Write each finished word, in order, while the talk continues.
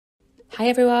Hi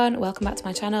everyone, welcome back to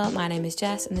my channel. My name is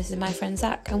Jess and this is my friend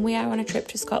Zach, and we are on a trip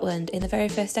to Scotland. In the very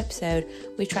first episode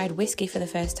we tried whiskey for the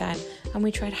first time and we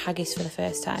tried haggis for the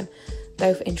first time.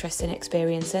 Both interesting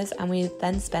experiences, and we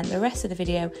then spent the rest of the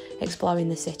video exploring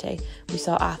the city. We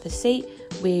saw Arthur's Seat,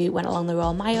 we went along the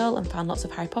Royal Mile and found lots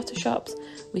of Harry Potter shops.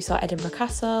 We saw Edinburgh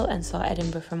Castle and saw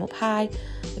Edinburgh from up high.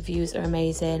 The views are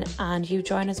amazing, and you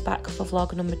join us back for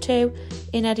vlog number 2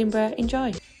 in Edinburgh.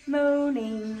 Enjoy.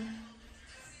 Morning.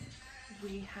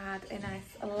 We had a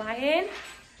nice lie-in.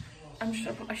 I'm just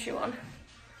gonna put my shoe on.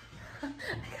 I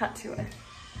can't do it.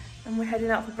 And we're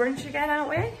heading out for brunch again, aren't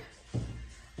we?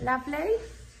 Lovely.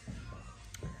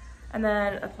 And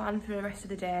then a plan for the rest of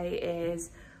the day is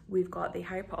we've got the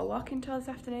Harry Potter walking tour this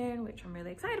afternoon, which I'm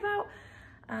really excited about.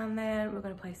 And then we're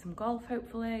gonna play some golf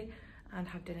hopefully and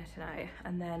have dinner tonight.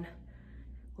 And then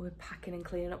we'll be packing and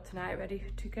cleaning up tonight, ready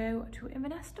to go to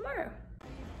Inverness tomorrow.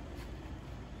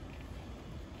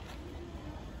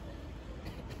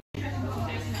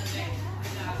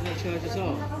 Charge us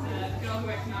off.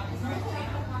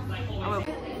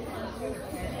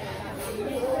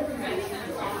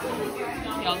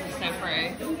 Yours is so pretty.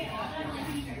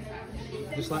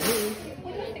 Just like me.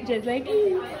 Just like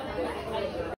you.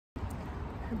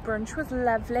 Brunch was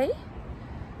lovely.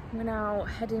 We're now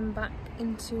heading back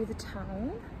into the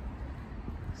town.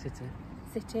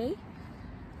 City.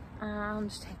 And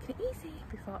just taking it easy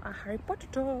before our Harry Potter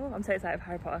tour. I'm so excited for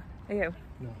Harry Potter. Are you?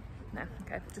 No. No,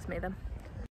 okay, just me then.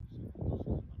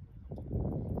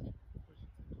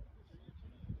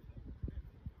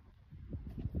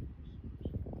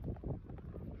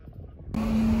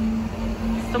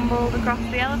 Stumbled across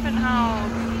the elephant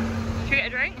house. Should we get a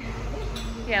drink?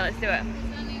 Yeah, let's do it.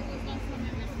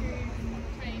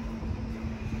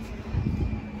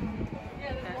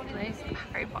 Place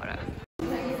Harry Potter.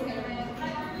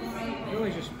 You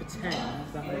always just pretend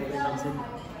that they went in.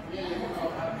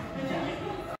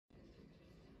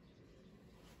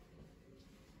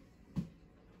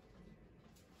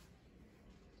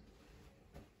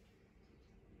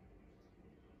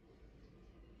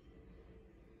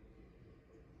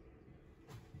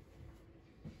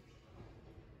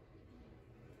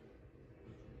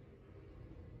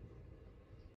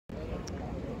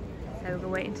 So we're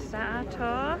waiting to start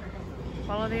our tour.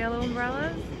 Follow the yellow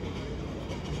umbrellas.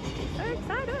 So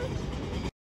excited!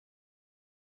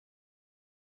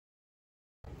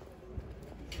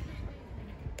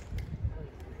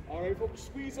 Alright folks,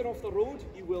 squeezing off the road,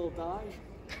 you will die.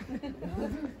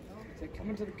 So come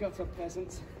into the gutter,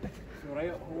 peasants. You're right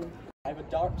at home. I have a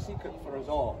dark secret for us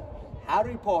all.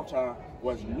 Harry Potter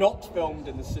was not filmed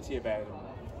in the city of Edinburgh.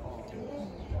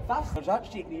 There's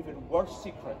actually an even worse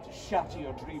secret to shatter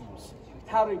your dreams.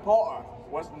 Harry Potter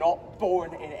was not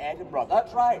born in Edinburgh.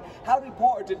 That's right, Harry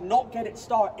Potter did not get its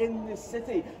start in this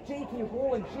city. J.K.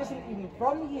 Rowling, she isn't even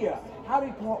from here.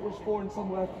 Harry Potter was born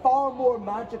somewhere far more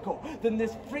magical than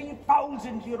this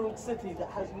 3,000-year-old city that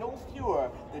has no fewer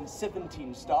than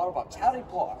 17 Starbucks. Harry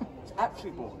Potter was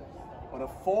actually born on a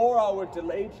 4-hour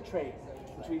delayed train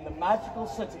between the magical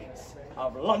cities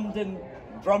of London,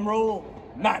 drumroll,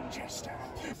 Manchester.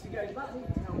 So guys, that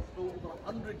hotel was built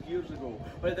 100 years ago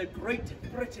by the Great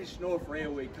British North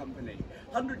Railway Company.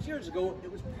 100 years ago,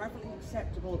 it was perfectly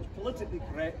acceptable, it was politically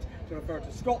correct to refer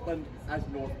to Scotland as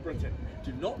North Britain.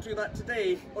 Do not do that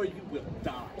today or you will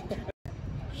die.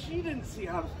 She didn't see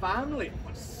her family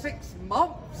for 6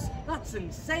 months. That's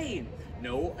insane.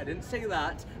 No, I didn't say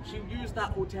that. She used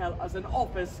that hotel as an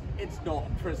office. It's not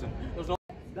a prison. There's not.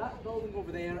 That building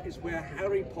over there is where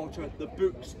Harry Potter, the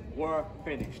books, were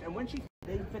finished. And when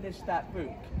they finished that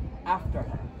book after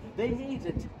her, they made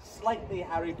it slightly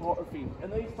Harry Potter themed, and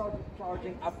they started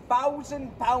charging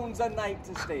 £1,000 a night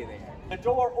to stay there. The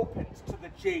door opens to the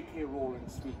J.K. Rowling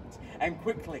suite, and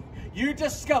quickly you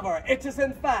discover it is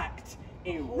in fact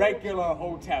a regular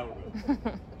hotel room.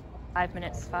 5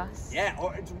 minutes fast. Yeah,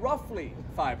 or it's roughly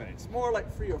 5 minutes, more like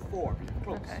 3 or 4.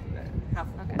 Close. Okay. Half.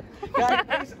 Okay. Guys,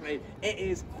 basically, it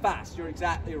is fast. You're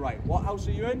exactly right. What house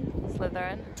are you in?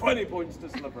 Slytherin. 20 points to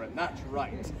Slytherin. That's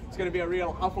right. It's going to be a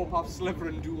real Hufflepuff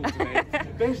Slytherin duel today.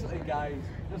 Basically, guys,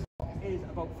 this is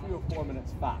about 3 or 4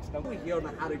 minutes fast. Now, we're here on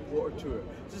a Harry Potter tour.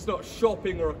 This is not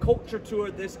shopping or a culture tour.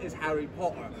 This is Harry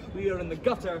Potter. We are in the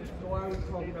gutter, so why are we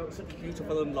talking about such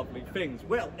beautiful and lovely things?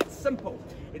 Well, it's simple.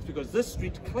 It's because this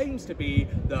street claims to be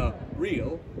the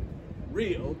real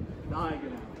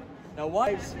Diagon. Now,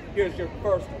 wives, here's your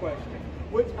first question.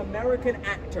 Which American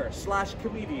actor /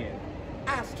 comedian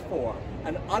asked for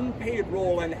an unpaid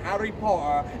role in Harry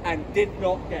Potter and did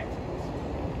not get it?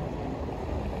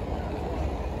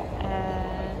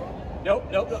 Nope.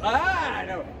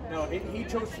 No, he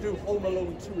chose to do Home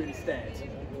Alone 2 instead.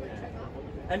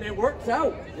 And it worked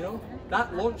out, you know.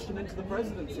 That launched him into the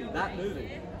presidency, that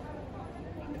movie.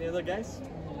 Any other guess?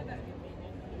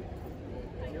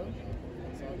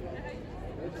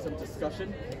 Some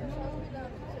discussion.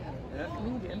 Yeah.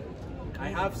 Medium. I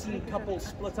have seen couples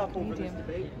split up over this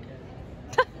debate.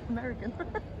 American.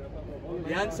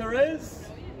 The answer is,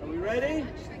 are we ready?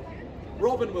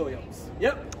 Robin Williams.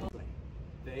 Yep.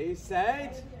 They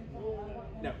said,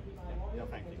 no,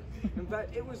 thank you. In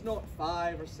fact, it was not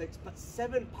 5 or 6, but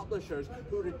 7 publishers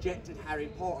who rejected Harry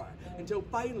Potter, until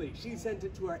finally she sent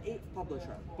it to her 8th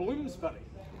publisher, Bloomsbury.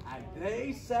 And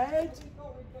they said,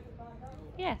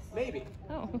 Yes. maybe.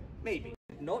 Oh. Maybe.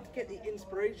 Not get the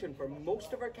inspiration for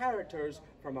most of her characters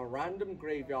from a random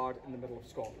graveyard in the middle of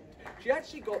Scotland. She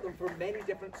actually got them from many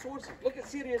different sources. Look at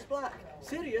Sirius Black.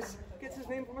 Sirius gets his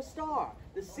name from a star.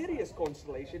 The Sirius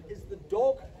constellation is the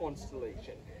dog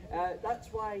constellation. That's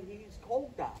why he's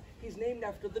called that. He's named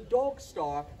after the dog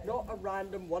star, not a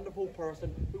random wonderful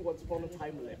person who once upon a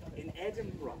time lived in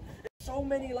Edinburgh. So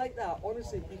many like that,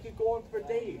 honestly, you could go on for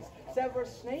days.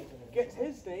 Severus Snape gets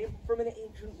his name from an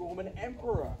ancient Roman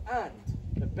emperor. And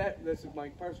this is my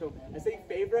personal, I say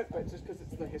favourite, but just because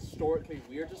it's the historically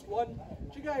weirdest one.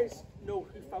 Do you guys know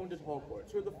who founded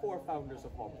Hogwarts? Who are the 4 founders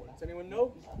of Hogwarts? Anyone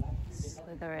know?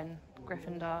 Slytherin,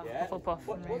 Gryffindor, Yeah. Hufflepuff,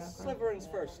 What's Slytherin's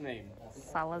first name?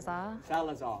 Salazar.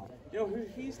 Salazar. You know who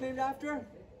he's named after?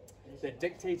 The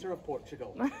dictator of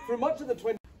Portugal. For much of the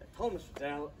 20th, Thomas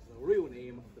Riddle is the real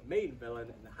name of the main villain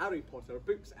in the Harry Potter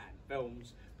books and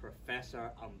films,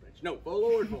 Professor Umbridge. No,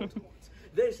 Lord Voldemort.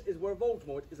 This is where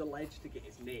Voldemort is alleged to get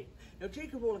his name. Now,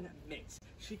 J.K. Rowling admits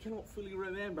she cannot fully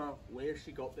remember where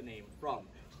she got the name from.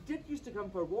 She did used to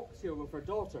come for walks here with her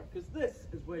daughter, because this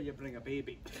is where you bring a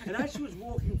baby. And as she was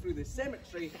walking through the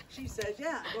cemetery, she said,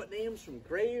 yeah, I got names from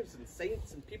graves and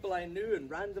saints and people I knew and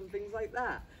random things like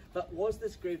that. But was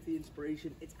this grave the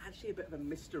inspiration? It's actually a bit of a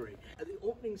mystery. At the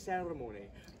opening ceremony,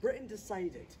 Britain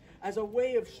decided, as a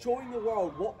way of showing the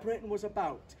world what Britain was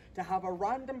about, to have a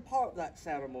random part of that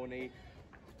ceremony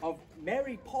of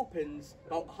Mary Poppins,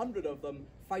 about 100 of them,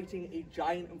 fighting a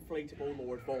giant inflatable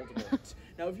Lord Voldemort.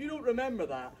 Now, if you don't remember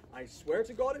that, I swear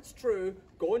to God it's true,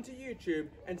 go onto YouTube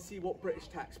and see what British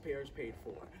taxpayers paid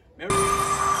for.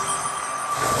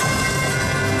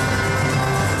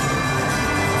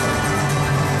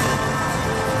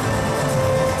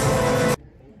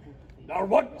 There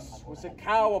once was a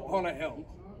cow upon a hill.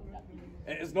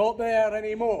 It is not there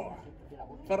anymore,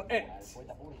 for it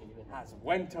has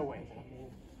went away.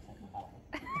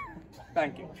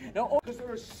 Thank you. Now, because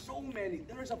there are so many,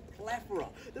 there is a plethora,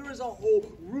 there is a whole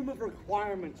room of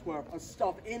requirements worth of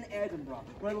stuff in Edinburgh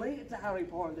related to Harry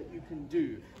Potter that you can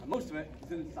do. And most of it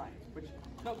is in science, which is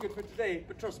not good for today,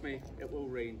 but trust me, it will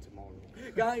rain tomorrow.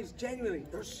 Guys, genuinely,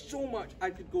 there's so much I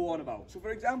could go on about. So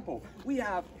for example, we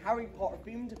have Harry Potter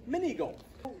themed mini golf.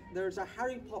 There's a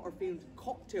Harry Potter themed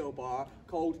cocktail bar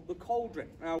called the Cauldron.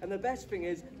 Now, and the best thing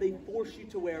is, they force you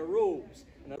to wear robes.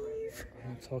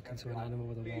 I'm talking to an animal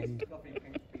with a wand.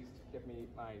 Give me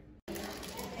my...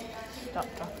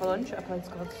 Stopped off for lunch at a place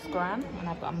called Scran, and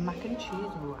I've got a mac and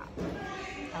cheese wrap.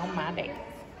 Oh my days.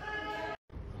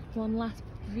 One last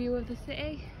view of the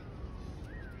city.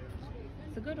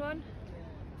 It's a good one.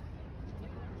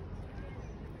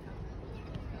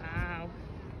 Wow.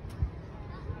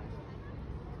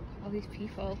 All these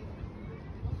people.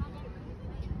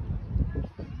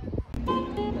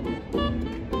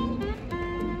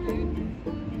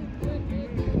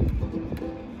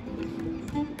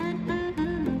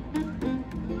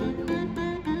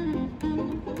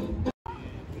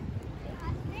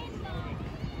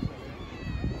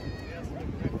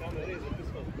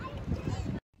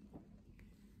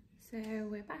 So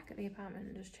we're back at the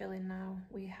apartment, just chilling now.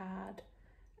 We had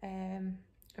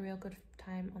a real good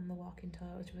time on the walking tour.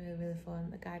 It was really fun.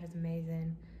 The guide was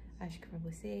amazing, as you can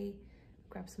probably see.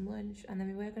 Grabbed some lunch, and then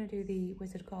we were going to do the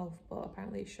Wizard Golf, but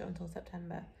apparently it's shut until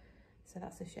September, so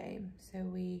that's a shame. So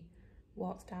we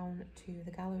walked down to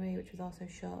the gallery, which was also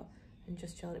shut, and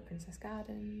just chilled at Princess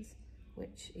Gardens,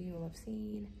 which you will have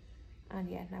seen. And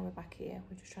yeah, now we're back here.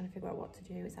 We're just trying to figure out what to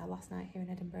do. It's our last night here in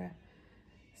Edinburgh,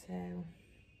 so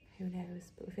who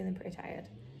knows, but we're feeling pretty tired.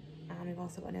 And we've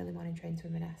also got an early morning train to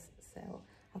Inverness, so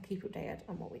I'll keep you updated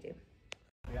on what we do.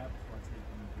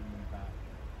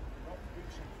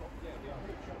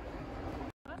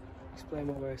 Explain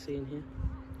what we're seeing here.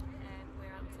 We're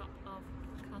at the top of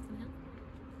Calton Hill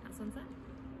at sunset.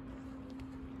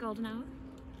 Golden hour.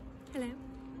 Hello.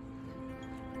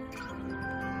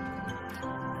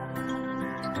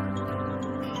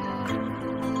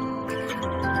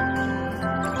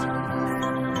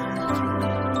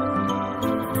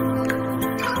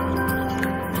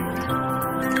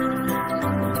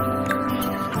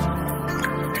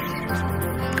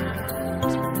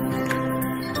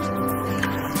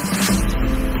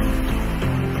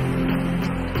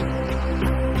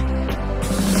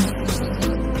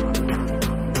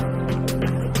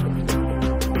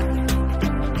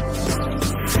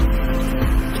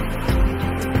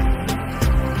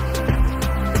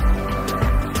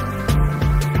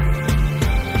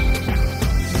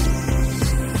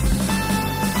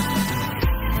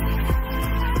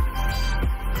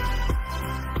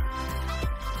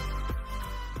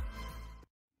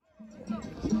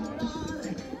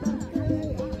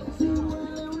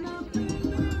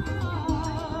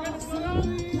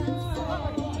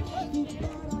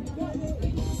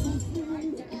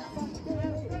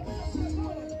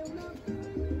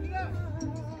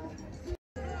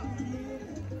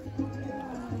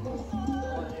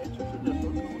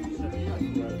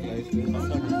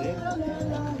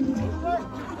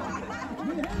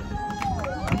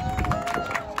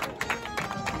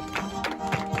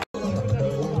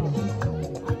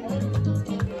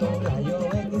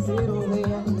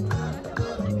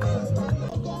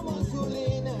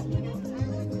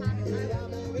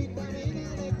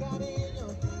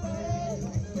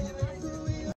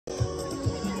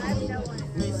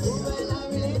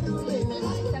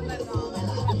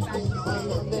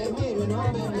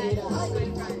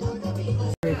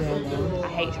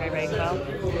 tray bagel.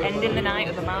 Ending the night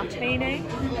with a martini,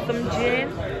 some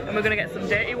gin, and we're gonna get some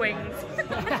dirty wings.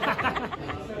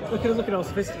 Look at all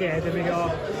sophisticated, and we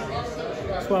got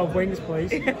 12 wings,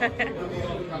 please. You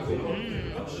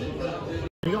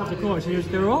got off the course, and you just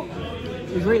threw up.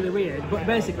 It was really weird, but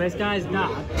basically this guy's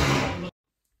dad.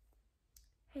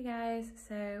 Hey guys,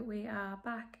 so we are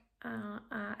back at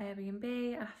our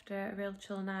Airbnb after a real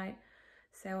chill night.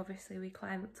 So obviously we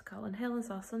climbed up to Calton Hill and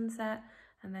saw sunset,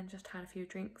 and then just had a few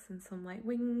drinks and some like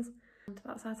wings. And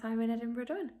that's our time in Edinburgh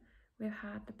done. We've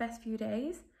had the best few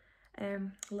days,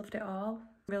 loved it all,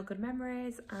 real good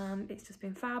memories, and it's just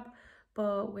been fab.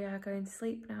 But we are going to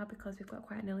sleep now because we've got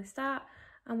quite an early start,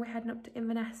 and we're heading up to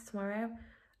Inverness tomorrow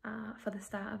for the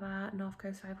start of our North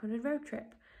Coast 500 road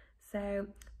trip. So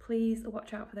please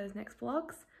watch out for those next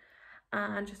vlogs,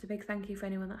 and just a big thank you for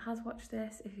anyone that has watched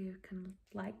this. If you can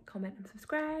like, comment and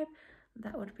subscribe,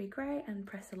 that would be great, and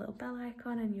press the little bell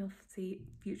icon and you'll see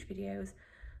future videos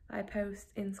that I post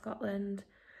in Scotland.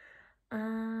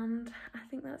 And I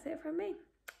think that's it from me.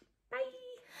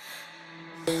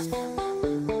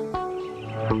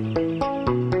 Bye!